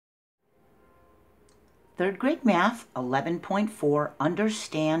Third grade math, 11.4,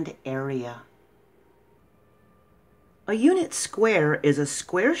 understand area. A unit square is a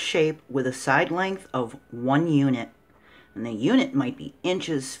square shape with a side length of 1 unit. And the unit might be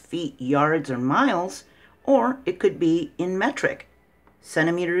inches, feet, yards, or miles, or it could be in metric,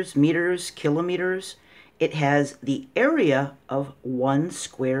 centimeters, meters, kilometers. It has the area of 1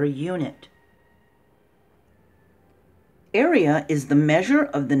 square unit. Area is the measure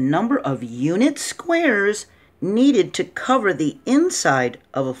of the number of unit squares needed to cover the inside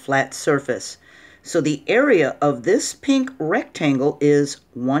of a flat surface. So the area of this pink rectangle is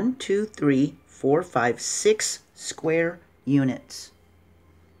 1, 2, 3, 4, 5, 6 square units.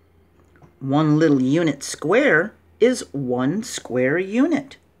 One little unit square is 1 square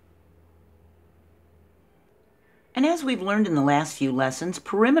unit. And as we've learned in the last few lessons,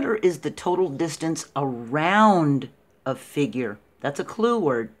 perimeter is the total distance around a figure. That's a clue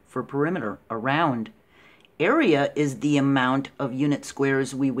word for perimeter, around. Area is the amount of unit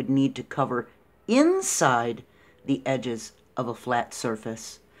squares we would need to cover inside the edges of a flat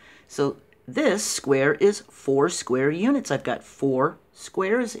surface. So this square is 4 square units. I've got 4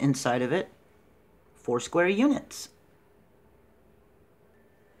 squares inside of it, 4 square units.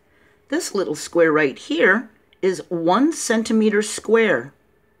 This little square right here is 1 centimeter square.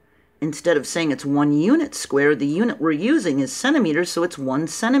 Instead of saying it's 1 unit square, the unit we're using is centimeters, so it's 1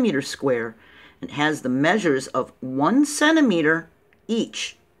 centimeter square. It has the measures of 1 centimeter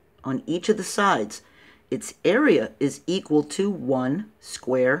each on each of the sides. Its area is equal to 1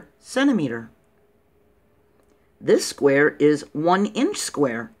 square centimeter. This square is 1 inch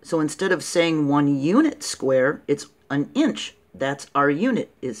square, so instead of saying 1 unit square, it's an inch. That's our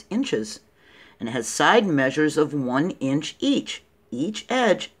unit, is inches. And it has side measures of 1 inch each. Each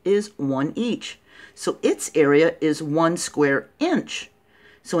edge is 1 each. So its area is 1 square inch.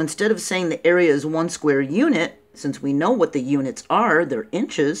 So instead of saying the area is 1 square unit, since we know what the units are, they're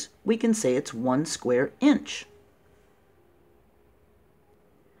inches, we can say it's 1 square inch.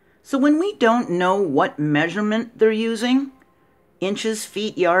 So when we don't know what measurement they're using, inches,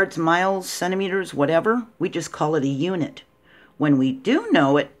 feet, yards, miles, centimeters, whatever, we just call it a unit. When we do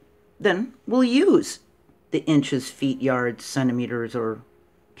know it, then we'll use the inches, feet, yards, centimeters, or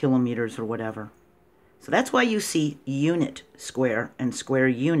kilometers, or whatever. So that's why you see unit square and square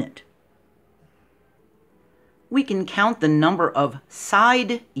unit. We can count the number of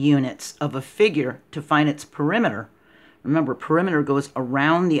side units of a figure to find its perimeter. Remember, perimeter goes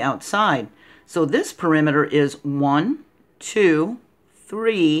around the outside. So this perimeter is 1, 2,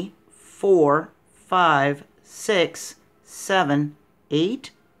 3, 4, 5, 6, 7,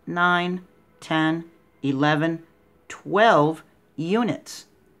 8, 9, 10, 11, 12 units.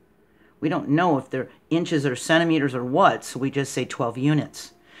 We don't know if they're inches or centimeters or what, so we just say 12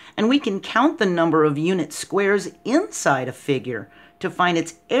 units. And we can count the number of unit squares inside a figure to find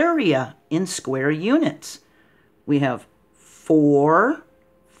its area in square units. We have 4,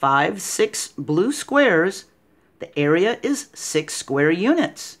 5, 6 blue squares. The area is 6 square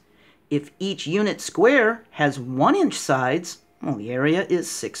units. If each unit square has 1 inch sides, well, the area is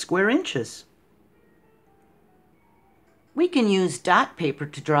 6 square inches. We can use dot paper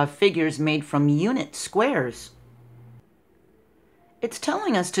to draw figures made from unit squares. It's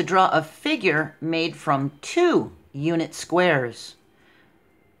telling us to draw a figure made from 2 unit squares.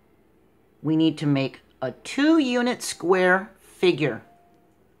 We need to make a 2 unit square figure.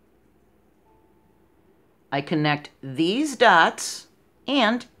 I connect these dots,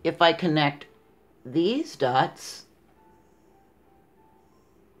 and if I connect these dots,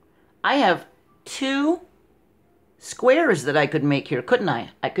 I have 2 squares that I could make here, couldn't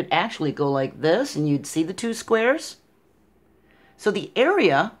I? I could actually go like this, and you'd see the 2 squares. So the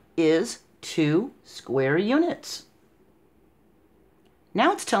area is 2 square units.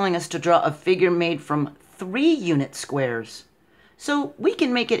 Now it's telling us to draw a figure made from 3 unit squares. So we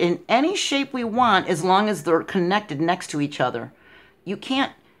can make it in any shape we want as long as they're connected next to each other. You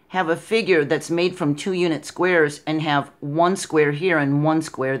can't have a figure that's made from 2 unit squares and have 1 square here and 1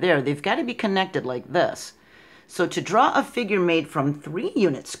 square there. They've got to be connected like this. So to draw a figure made from 3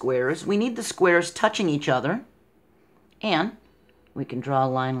 unit squares, we need the squares touching each other. And we can draw a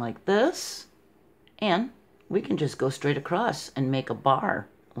line like this. And we can just go straight across and make a bar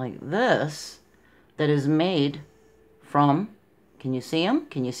like this that is made from, can you see them?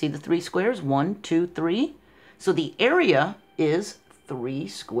 Can you see the 3 squares? 1, 2, 3. So the area is 3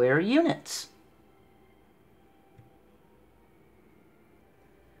 square units.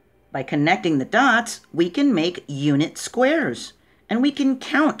 By connecting the dots, we can make unit squares, and we can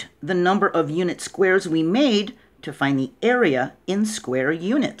count the number of unit squares we made to find the area in square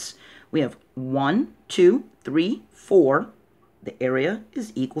units. We have 1, 2, 3, 4. The area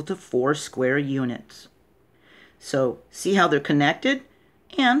is equal to 4 square units. So see how they're connected?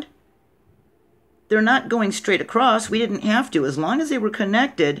 And they're not going straight across. We didn't have to. As long as they were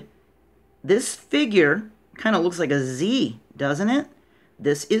connected, this figure kind of looks like a Z, doesn't it?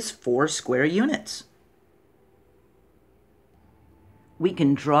 This is 4 square units. We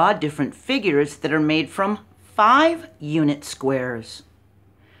can draw different figures that are made from 5 unit squares.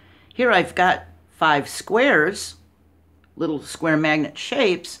 Here I've got 5 squares, little square magnet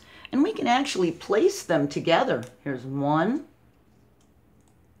shapes, and we can actually place them together. Here's 1,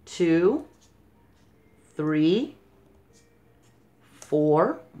 2, 3,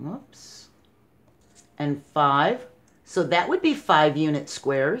 4, whoops, and 5. So that would be 5 unit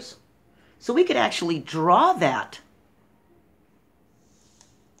squares. So we could actually draw that.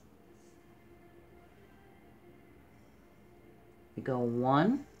 We go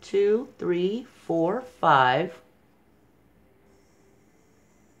 1, 2, 3, 4, 5.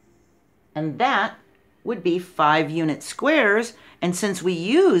 And that would be 5 unit squares. And since we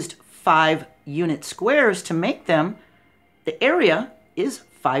used 5 unit squares to make them, the area is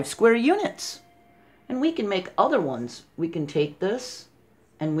 5 square units. And we can make other ones. We can take this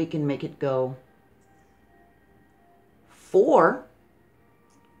and we can make it go 4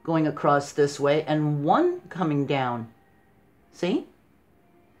 going across this way and 1 coming down. See?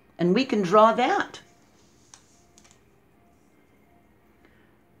 And we can draw that.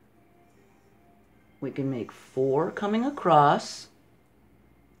 We can make 4 coming across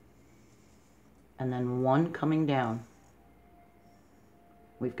and then 1 coming down.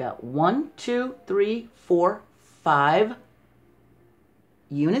 We've got 1, 2, 3, 4, 5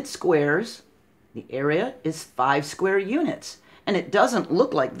 unit squares. The area is 5 square units. And it doesn't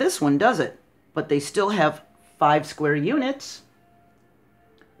look like this one, does it? But they still have 5 square units.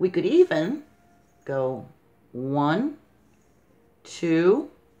 We could even go 1, 2,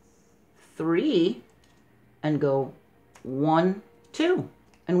 3, and go 1, 2.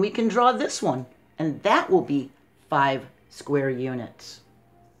 And we can draw this one. And that will be 5 square units.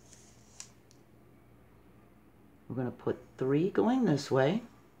 We're going to put 3 going this way.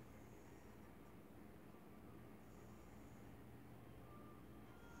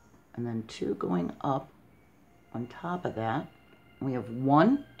 And then 2 going up on top of that. We have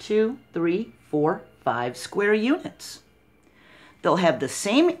 1, 2, 3, 4, 5 square units. They'll have the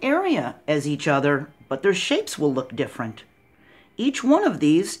same area as each other, but their shapes will look different. Each one of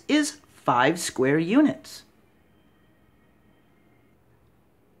these is 5 square units.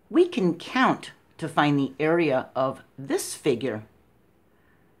 We can count to find the area of this figure.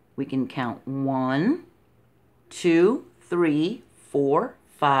 We can count 1, 2, 3, 4,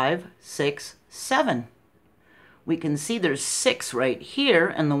 5, 6, 7. We can see there's 6 right here,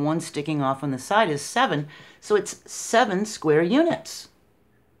 and the one sticking off on the side is 7, so it's 7 square units.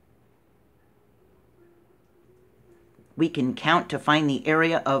 We can count to find the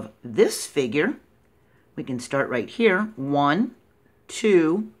area of this figure. We can start right here. 1,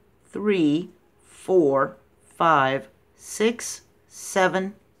 2, 3, 4, 5, 6,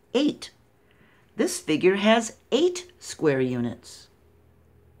 7, 8. This figure has 8 square units.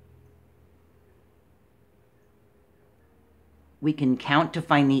 We can count to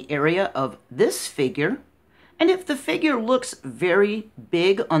find the area of this figure. And if the figure looks very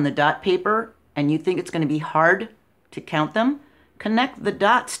big on the dot paper and you think it's going to be hard to count them, connect the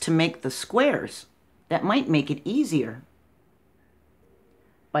dots to make the squares. That might make it easier.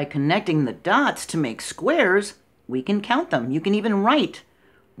 By connecting the dots to make squares, we can count them. You can even write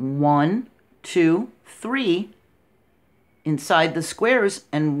 1, 2, 3 inside the squares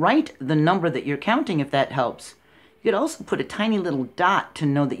and write the number that you're counting if that helps. You could also put a tiny little dot to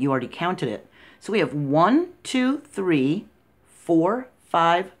know that you already counted it. So we have 1, 2, 3, 4,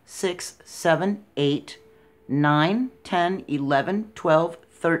 5, 6, 7, 8, 9, 10, 11, 12,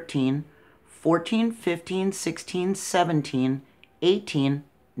 13, 14, 15, 16, 17, 18,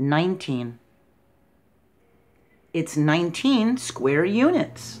 19. It's 19 square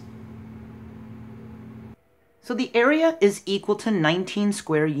units. So the area is equal to 19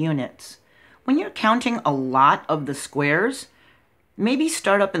 square units. When you're counting a lot of the squares, maybe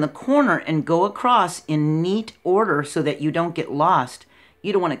start up in the corner and go across in neat order so that you don't get lost.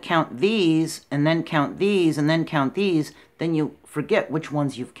 You don't want to count these and then count these and then count these, then you'll forget which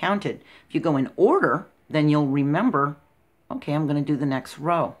ones you've counted. If you go in order, then you'll remember, okay, I'm going to do the next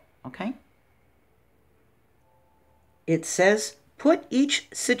row, okay? It says, put each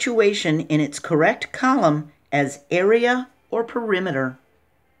situation in its correct column as area or perimeter.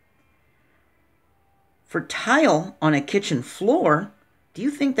 For tile on a kitchen floor, Do you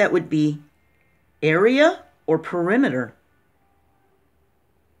think that would be area or perimeter?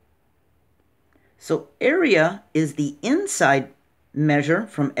 So area is the inside measure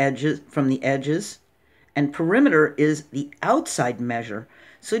from the edges, and perimeter is the outside measure.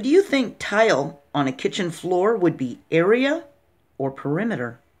 So do you think tile on a kitchen floor would be area or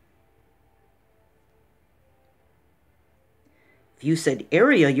perimeter? If you said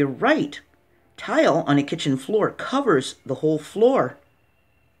area, you're right. Tile on a kitchen floor covers the whole floor.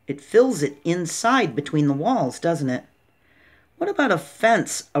 It fills it inside between the walls, doesn't it? What about a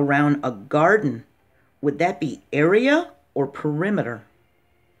fence around a garden? Would that be area or perimeter?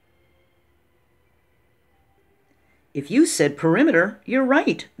 If you said perimeter, you're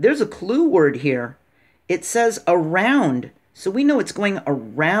right. There's a clue word here. It says around, so we know it's going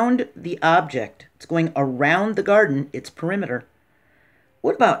around the object. It's going around the garden. It's perimeter.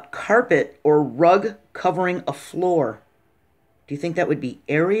 What about carpet or rug covering a floor? Do you think that would be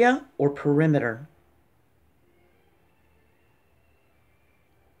area or perimeter?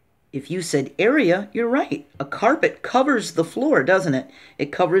 If you said area, you're right. A carpet covers the floor, doesn't it?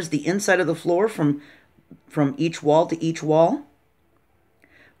 It covers the inside of the floor from each wall to each wall.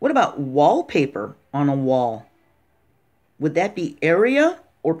 What about wallpaper on a wall? Would that be area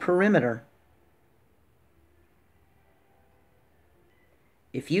or perimeter?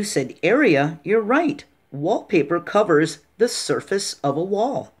 If you said area, you're right. Wallpaper covers the surface of a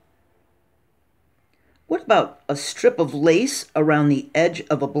wall. What about a strip of lace around the edge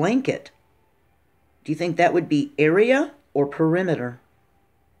of a blanket? Do you think that would be area or perimeter?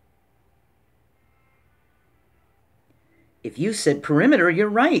 If you said perimeter, you're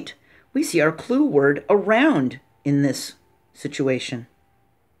right. We see our clue word around in this situation.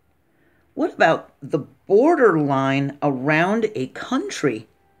 What about the border line around a country?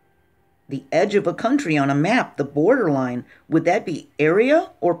 The edge of a country on a map, the border line, would that be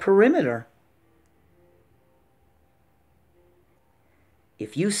area or perimeter?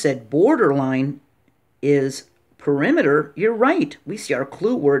 If you said borderline is perimeter, you're right. We see our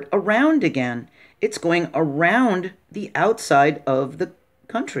clue word around again. It's going around the outside of the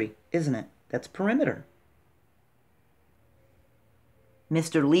country, isn't it? That's perimeter.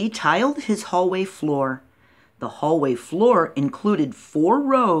 Mr. Lee tiled his hallway floor. The hallway floor included 4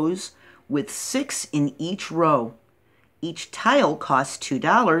 rows with 6 in each row. Each tile cost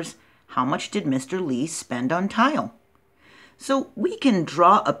 $2. How much did Mr. Lee spend on tile? So we can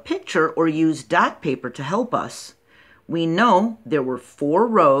draw a picture or use dot paper to help us. We know there were 4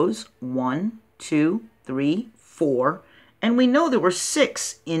 rows, 1, 2, 3, 4, and we know there were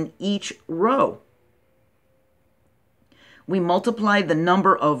 6 in each row. We multiply the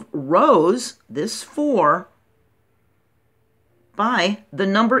number of rows, this 4, by the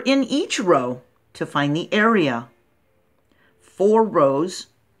number in each row to find the area. 4 rows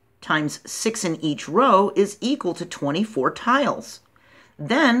times 6 in each row is equal to 24 tiles.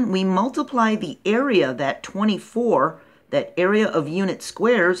 Then we multiply the area, that 24, that area of unit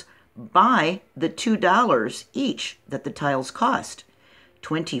squares, by the $2 each that the tiles cost.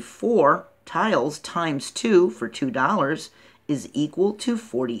 24 tiles times 2 for $2 is equal to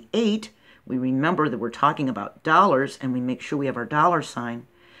 48. We remember that we're talking about dollars, and we make sure we have our dollar sign.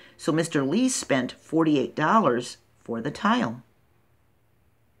 So Mr. Lee spent $48 for the tile.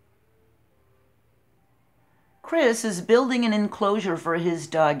 Chris is building an enclosure for his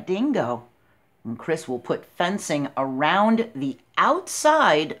dog Dingo. And Chris will put fencing around the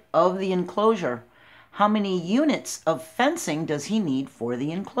outside of the enclosure. How many units of fencing does he need for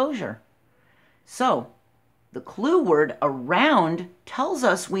the enclosure? So, the clue word around tells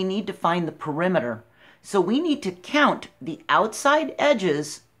us we need to find the perimeter. So we need to count the outside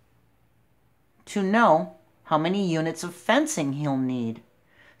edges to know how many units of fencing he'll need.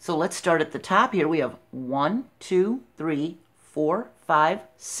 So let's start at the top here. We have 1, 2, 3, 4, 5,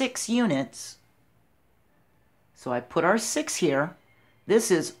 6 units. So I put our 6 here. This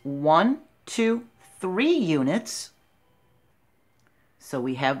is 1, 2, 3 units. So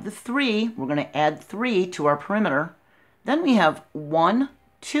we have the 3. We're going to add 3 to our perimeter. Then we have 1,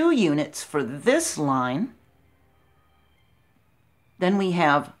 2 units for this line. Then we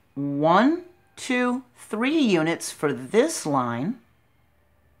have 1, 2, 3 units for this line.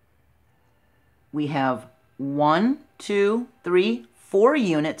 We have 1, 2, 3, 4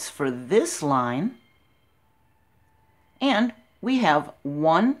 units for this line. And we have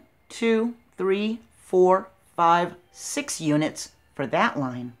 1, 2, 3, 4, 5, 6 units for that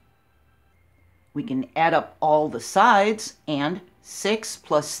line. We can add up all the sides, and 6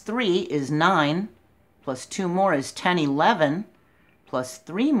 plus 3 is 9, plus 2 more is 10, 11, plus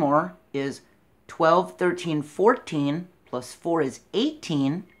 3 more is 12, 13, 14, plus 4 is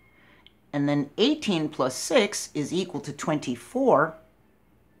 18, and then 18 plus 6 is equal to 24,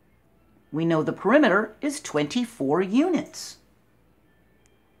 we know the perimeter is 24 units.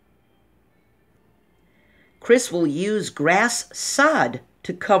 Chris will use grass sod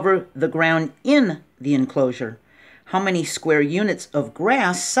to cover the ground in the enclosure. How many square units of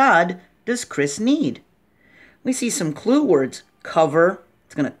grass sod does Chris need? We see some clue words. Cover,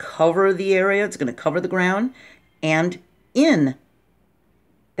 it's going to cover the area, it's going to cover the ground, and in.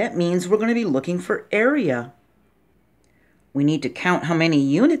 That means we're going to be looking for area. We need to count how many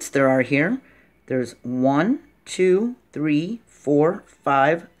units there are here. There's 1, 2, 3, 4,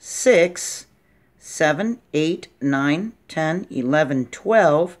 5, 6, 7, 8, 9, 10, 11,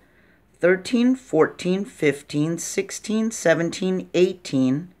 12, 13, 14, 15, 16, 17,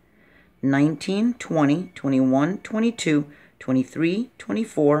 18, 19, 20, 21, 22, 23,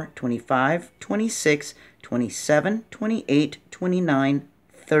 24, 25, 26, 27, 28, 29,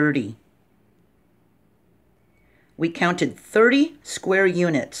 30. We counted 30 square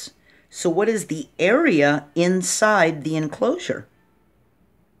units. So what is the area inside the enclosure?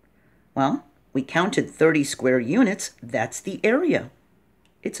 Well, we counted 30 square units. That's the area.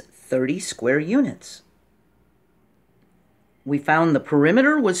 It's 30 square units. We found the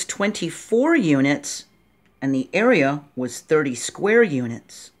perimeter was 24 units and the area was 30 square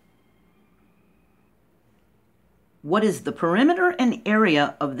units. What is the perimeter and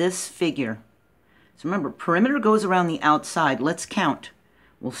area of this figure? So remember, perimeter goes around the outside. Let's count.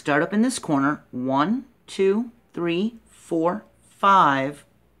 We'll start up in this corner. 1, 2, 3, 4, 5,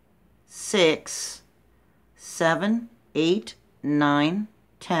 6, 7, 8, 9,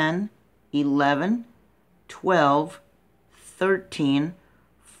 10, 11, 12, 13,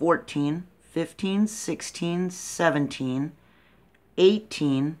 14, 15, 16, 17,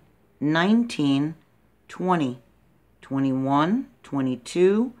 18, 19, 20, 21,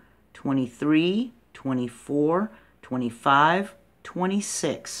 22, 23, 24, 25,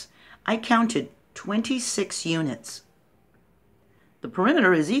 26. I counted 26 units. The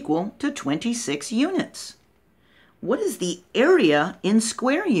perimeter is equal to 26 units. What is the area in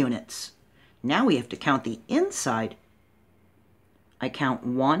square units? Now we have to count the inside. I count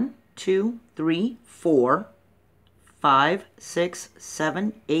 1, 2, 3, 4, 5, 6,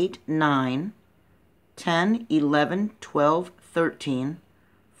 7, 8, 9, 10, 11, 12, 13,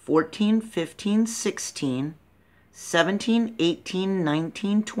 14, 15, 16, 17, 18,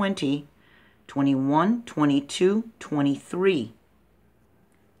 19, 20, 21, 22, 23.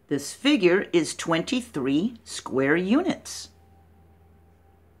 This figure is 23 square units.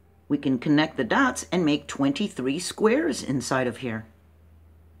 We can connect the dots and make 23 squares inside of here.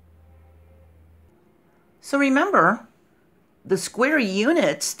 So remember, the square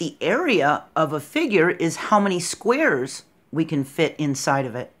units, the area of a figure is how many squares we can fit inside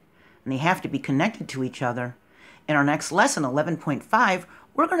of it. And they have to be connected to each other. In our next lesson, 11.5,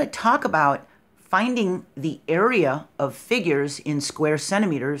 we're going to talk about finding the area of figures in square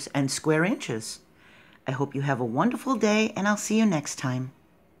centimeters and square inches. I hope you have a wonderful day, and I'll see you next time.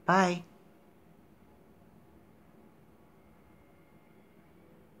 Bye.